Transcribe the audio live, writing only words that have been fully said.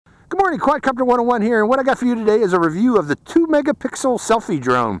morning, Quadcopter 101 here, and what I got for you today is a review of the 2-megapixel selfie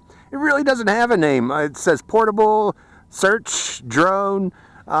drone. It really doesn't have a name. It says portable, search, drone,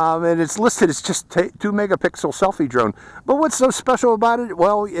 and it's listed as just 2-megapixel selfie drone. But what's so special about it?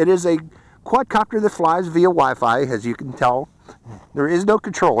 Well, it is a quadcopter that flies via Wi-Fi, as you can tell. There is no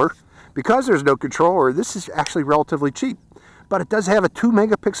controller. Because there's no controller, this is actually relatively cheap. But it does have a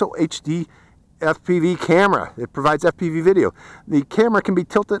 2-megapixel HD FPV camera. It provides FPV video. The camera can be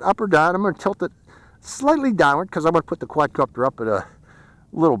tilted up or down. I'm going to tilt it slightly downward because I'm going to put the quadcopter up at a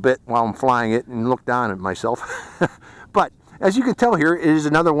little bit while I'm flying it and look down at myself. But as you can tell here, it is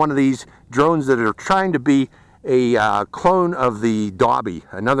another one of these drones that are trying to be a clone of the Dobby,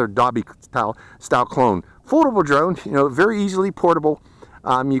 another Dobby style clone. Foldable drone, you know, very easily portable.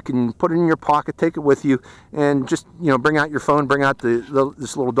 You can put it in your pocket, take it with you, and just, you know, bring out your phone, bring out this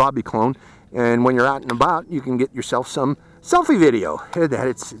little Dobby clone, and when you're out and about, you can get yourself some selfie video. That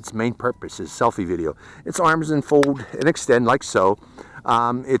its main purpose is selfie video. Its arms and fold and extend like so.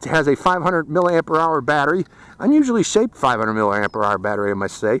 It has a 500 milliampere hour battery, unusually shaped 500 milliampere hour battery, I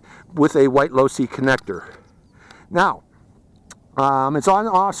must say, with a white low-C connector. Now, it's on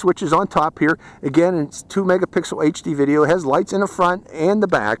off switches on top here. Again, it's 2-megapixel HD video. It has lights in the front and the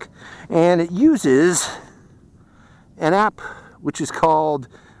back, and it uses an app which is called,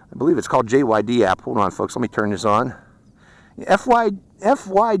 I believe it's called JYD app. Hold on, folks. Let me turn this on. FYD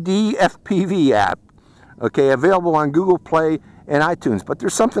FPV app. Okay, available on Google Play and iTunes. But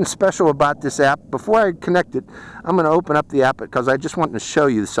there's something special about this app. Before I connect it, I'm going to open up the app because I just want to show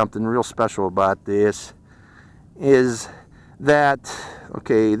you something real special about this. Is that,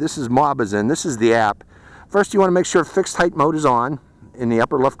 okay, this is Mobazin. This is the app. First, you want to make sure fixed height mode is on in the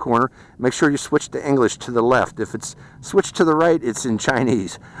upper left corner. Make sure you switch to English to the left. If it's switched to the right, it's in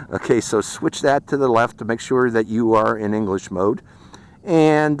Chinese. Okay, so switch that to the left to make sure that you are in English mode.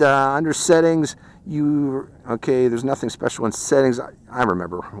 And under settings, okay, there's nothing special in settings. I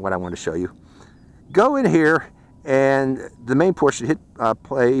remember what I want to show you. Go in here, and the main portion, hit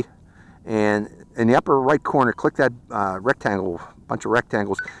play, and in the upper right corner, click that rectangle, bunch of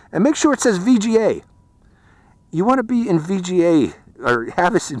rectangles, and make sure it says VGA. You want to be in VGA, or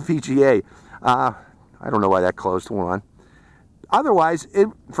have this in VGA. I don't know why that closed. Hold on. Otherwise,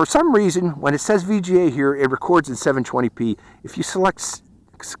 for some reason, when it says VGA here, it records in 720p. If you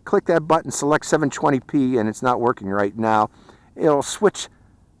click that button, select 720p, and it's not working right now, it'll switch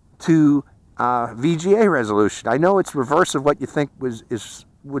to VGA resolution. I know it's reverse of what you think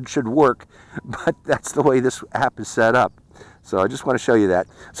should work, but that's the way this app is set up. So I just want to show you that.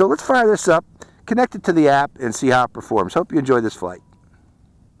 So let's fire this up, connect it to the app, and see how it performs. Hope you enjoy this flight.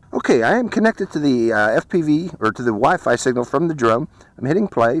 Okay, I am connected to the FPV, or to the Wi-Fi signal from the drone. I'm hitting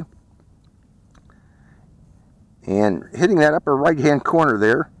play, and hitting that upper right-hand corner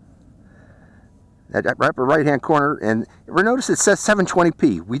there. That upper right-hand corner, and notice it says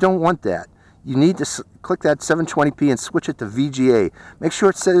 720p. We don't want that. You need to click that 720p and switch it to VGA. Make sure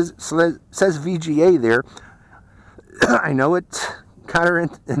it says VGA there. I know it's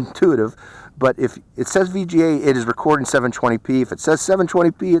counterintuitive, but if it says VGA, it is recording 720p. If it says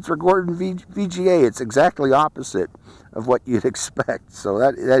 720p, it's recording VGA. It's exactly opposite of what you'd expect. So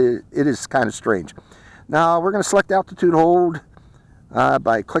it is kind of strange. Now we're going to select altitude hold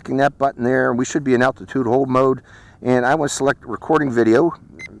by clicking that button there. We should be in altitude hold mode, and I want to select recording video.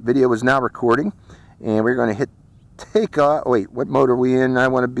 Video is now recording, and we're going to hit take off. Wait, what mode are we in? I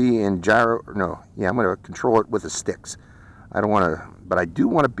want to be in gyro. No, yeah, I'm going to control it with the sticks. I don't want to, but I do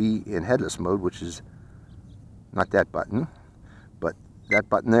want to be in headless mode, which is not that button, but that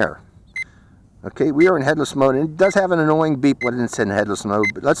button there. Okay, we are in headless mode, and it does have an annoying beep when it's in headless mode.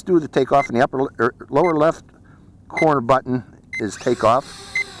 But let's do the takeoff. In the lower left corner button is takeoff,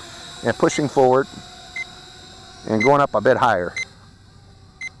 and pushing forward and going up a bit higher,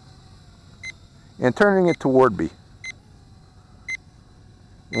 and turning it toward me.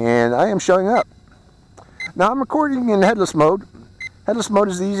 And I am showing up. Now I'm recording in headless mode. Headless mode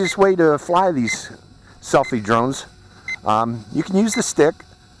is the easiest way to fly these selfie drones. You can use the stick,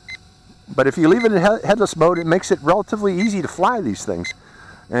 but if you leave it in headless mode, it makes it relatively easy to fly these things.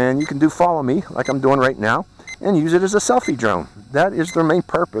 And you can do follow me, like I'm doing right now, and use it as a selfie drone. That is their main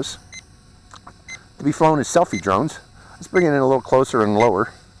purpose, to be flown as selfie drones. Let's bring it in a little closer and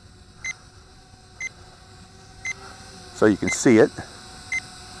lower, so you can see it.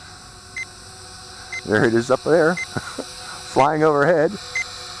 There it is up there, flying overhead.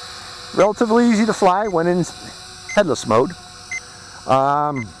 Relatively easy to fly when in headless mode.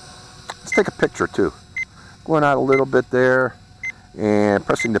 Let's take a picture too. Going out a little bit there and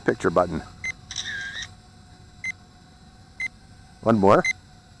pressing the picture button. One more.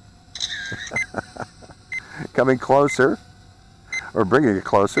 Coming closer, or bringing it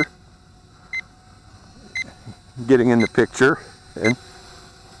closer. Getting in the picture. And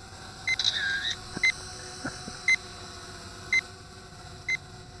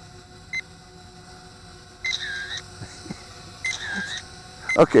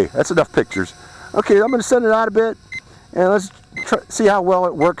okay, that's enough pictures. Okay, I'm going to send it out a bit, and let's see how well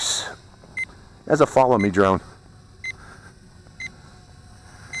it works as a follow me drone.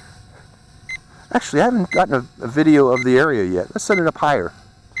 Actually, I haven't gotten a video of the area yet. Let's send it up higher.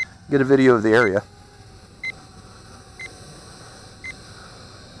 Get a video of the area.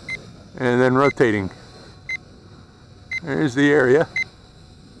 And then rotating. There's the area.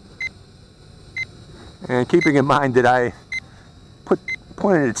 And keeping in mind that I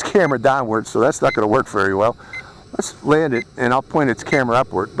pointed its camera downward, so that's not going to work very well. Let's land it, and I'll point its camera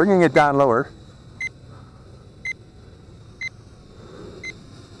upward, bringing it down lower.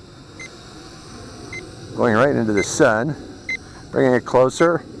 Going right into the sun, bringing it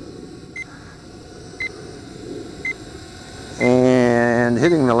closer, and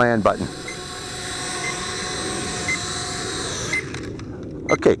hitting the land button.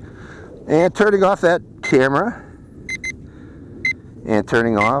 Okay, and turning off that camera, and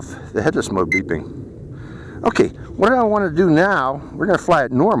turning off the headless mode beeping. Okay, what I want to do now, we're going to fly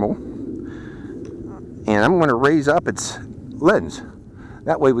it normal, and I'm going to raise up its lens.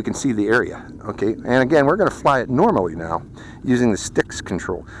 That way we can see the area. Okay, and again, we're going to fly it normally now using the sticks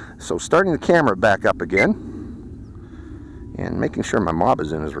control. So starting the camera back up again, and making sure my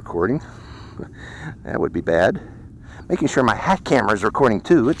Mobazin is recording. That would be bad. Making sure my hat camera is recording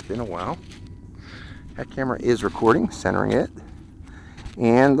too. It's been a while. Hat camera is recording, centering it.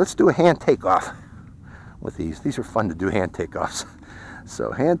 And let's do a hand takeoff with these. These are fun to do, hand takeoffs.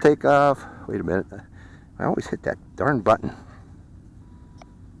 So hand takeoff. Wait a minute. I always hit that darn button.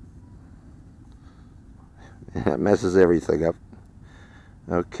 That messes everything up.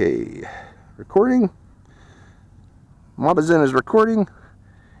 Okay. Recording. Mobazin is recording.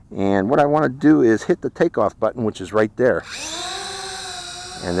 And what I want to do is hit the takeoff button, which is right there.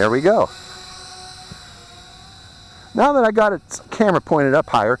 And there we go. Now that I got its camera pointed up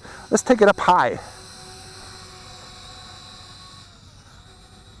higher, let's take it up high.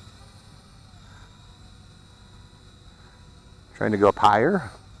 Trying to go up higher.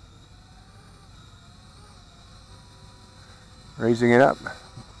 Raising it up.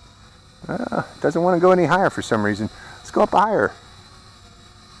 Doesn't want to go any higher for some reason. Let's go up higher.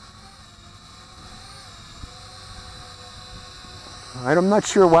 I'm not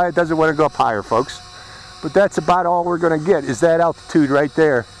sure why it doesn't want to go up higher, folks. But that's about all we're going to get, is that altitude right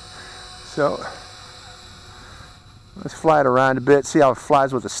there. So, let's fly it around a bit, see how it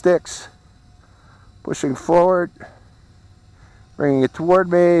flies with the sticks. Pushing forward. Bringing it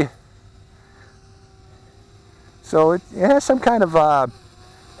toward me. So it has some kind of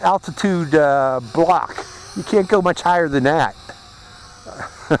altitude block. You can't go much higher than that.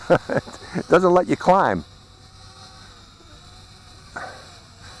 It doesn't let you climb.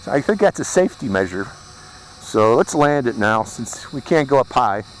 So I think that's a safety measure. So let's land it now, since we can't go up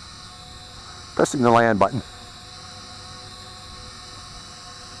high. Pressing the land button.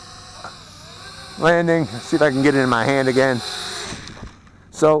 Landing. See if I can get it in my hand again.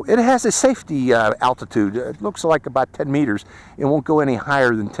 So it has a safety altitude. It looks like about 10 meters. It won't go any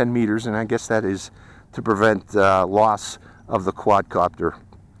higher than 10 meters, and I guess that is to prevent loss of the quadcopter.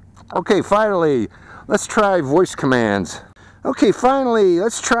 Okay, finally, let's try voice commands. Okay, finally,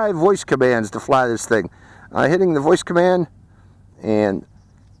 let's try voice commands to fly this thing. Hitting the voice command, and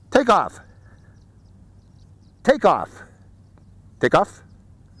take off. Take off. Take off.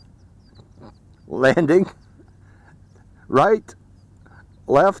 Landing. Right.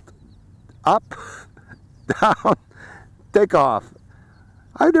 Left. Up. Down. Take off.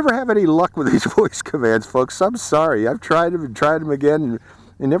 I never have any luck with these voice commands, folks. I'm sorry. I've tried them and tried them again, and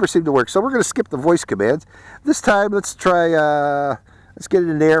they never seem to work. So we're going to skip the voice commands. This time, let's try, let's get it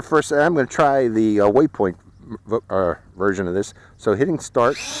in the air first. I'm going to try the waypoint version of this. So hitting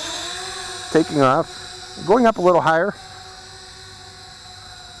start, taking off, going up a little higher,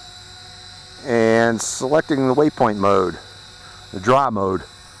 and selecting the waypoint mode, the draw mode.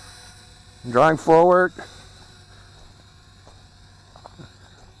 Drawing forward.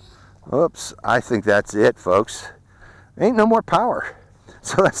 Oops, I think that's it, folks. Ain't no more power.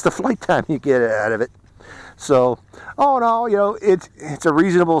 So that's the flight time you get out of it. So, all in all, you know, it's a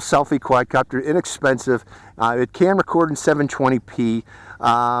reasonable selfie quadcopter, inexpensive. It can record in 720p.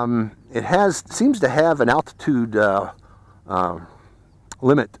 It seems to have an altitude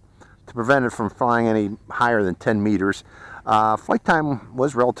limit to prevent it from flying any higher than 10 meters. Flight time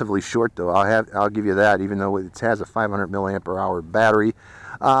was relatively short, though. I'll give you that, even though it has a 500 milliampere hour battery.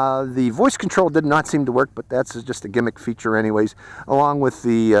 The voice control did not seem to work, but that's just a gimmick feature anyways. Along with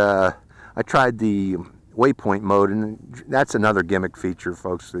the, I tried the waypoint mode, and that's another gimmick feature,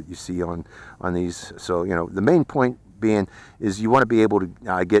 folks, that you see on these. So, you know, the main point being is you want to be able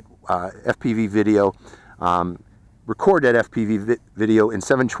to get FPV video, record that FPV video in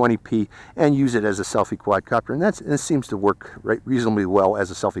 720p and use it as a selfie quadcopter, and it seems to work reasonably well as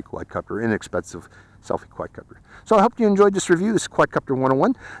a selfie quadcopter, inexpensive selfie quadcopter. So I hope you enjoyed this review. This is Quadcopter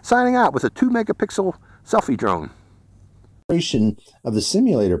 101, signing out with a 2 megapixel selfie drone. Of the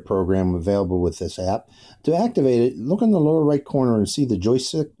simulator program available with this app. To activate it, look in the lower right corner and see the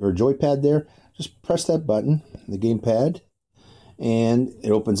joystick or joypad there. Just press that button, the gamepad, and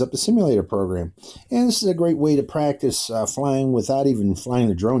it opens up the simulator program. And this is a great way to practice flying without even flying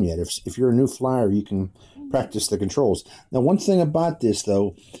the drone yet. If you're a new flyer, you can practice the controls. Now, one thing about this,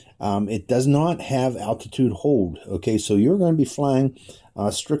 though, it does not have altitude hold. Okay, so you're going to be flying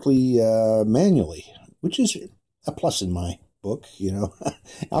strictly manually, which is a plus in my book. You know,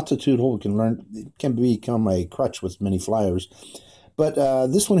 altitude hold can become a crutch with many flyers. But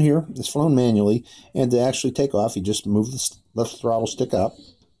this one here is flown manually, and to actually take off, you just move the left throttle stick up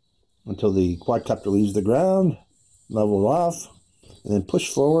until the quadcopter leaves the ground, level off, and then push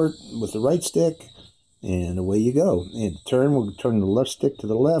forward with the right stick, and away you go. And turn, we'll turn the left stick to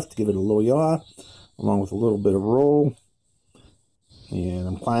the left, give it a little yaw, along with a little bit of roll. And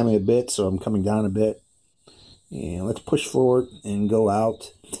I'm climbing a bit, so I'm coming down a bit. And let's push forward and go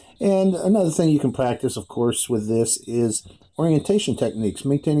out. And another thing you can practice, of course, with this is orientation techniques,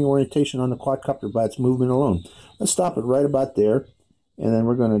 maintaining orientation on the quadcopter by its movement alone. Let's stop it right about there, and then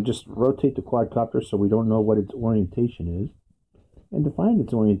we're going to just rotate the quadcopter so we don't know what its orientation is. And to find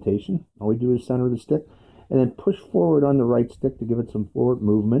its orientation, all we do is center the stick, and then push forward on the right stick to give it some forward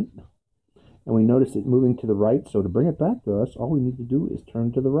movement. And we notice it moving to the right, so to bring it back to us, all we need to do is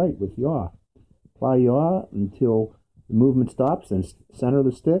turn to the right with yaw. Apply yaw until the movement stops, then center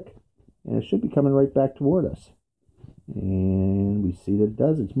the stick, and it should be coming right back toward us. And we see that it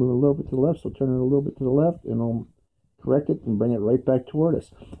does. It's moving a little bit to the left, so turn it a little bit to the left, and I'll correct it and bring it right back toward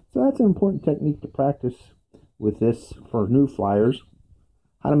us. So that's an important technique to practice with this for new flyers,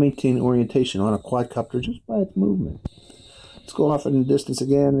 how to maintain orientation on a quadcopter just by its movement. Let's go off in the distance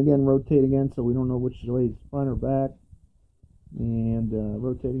again, rotate again, so we don't know which way it's front or back. And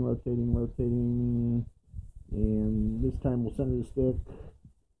rotating, and this time we'll center the stick,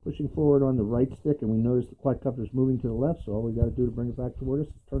 pushing forward on the right stick, and we notice the quadcopter is moving to the left, so all we got to do to bring it back toward us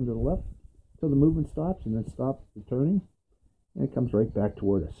is turn to the left until the movement stops, and then stop the turning, and it comes right back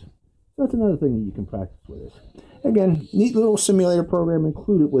toward us. So that's another thing that you can practice with this. Again, neat little simulator program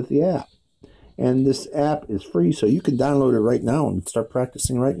included with the app. And this app is free, so you can download it right now and start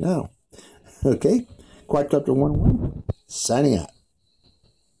practicing right now. Okay? Quadcopter 101, signing out.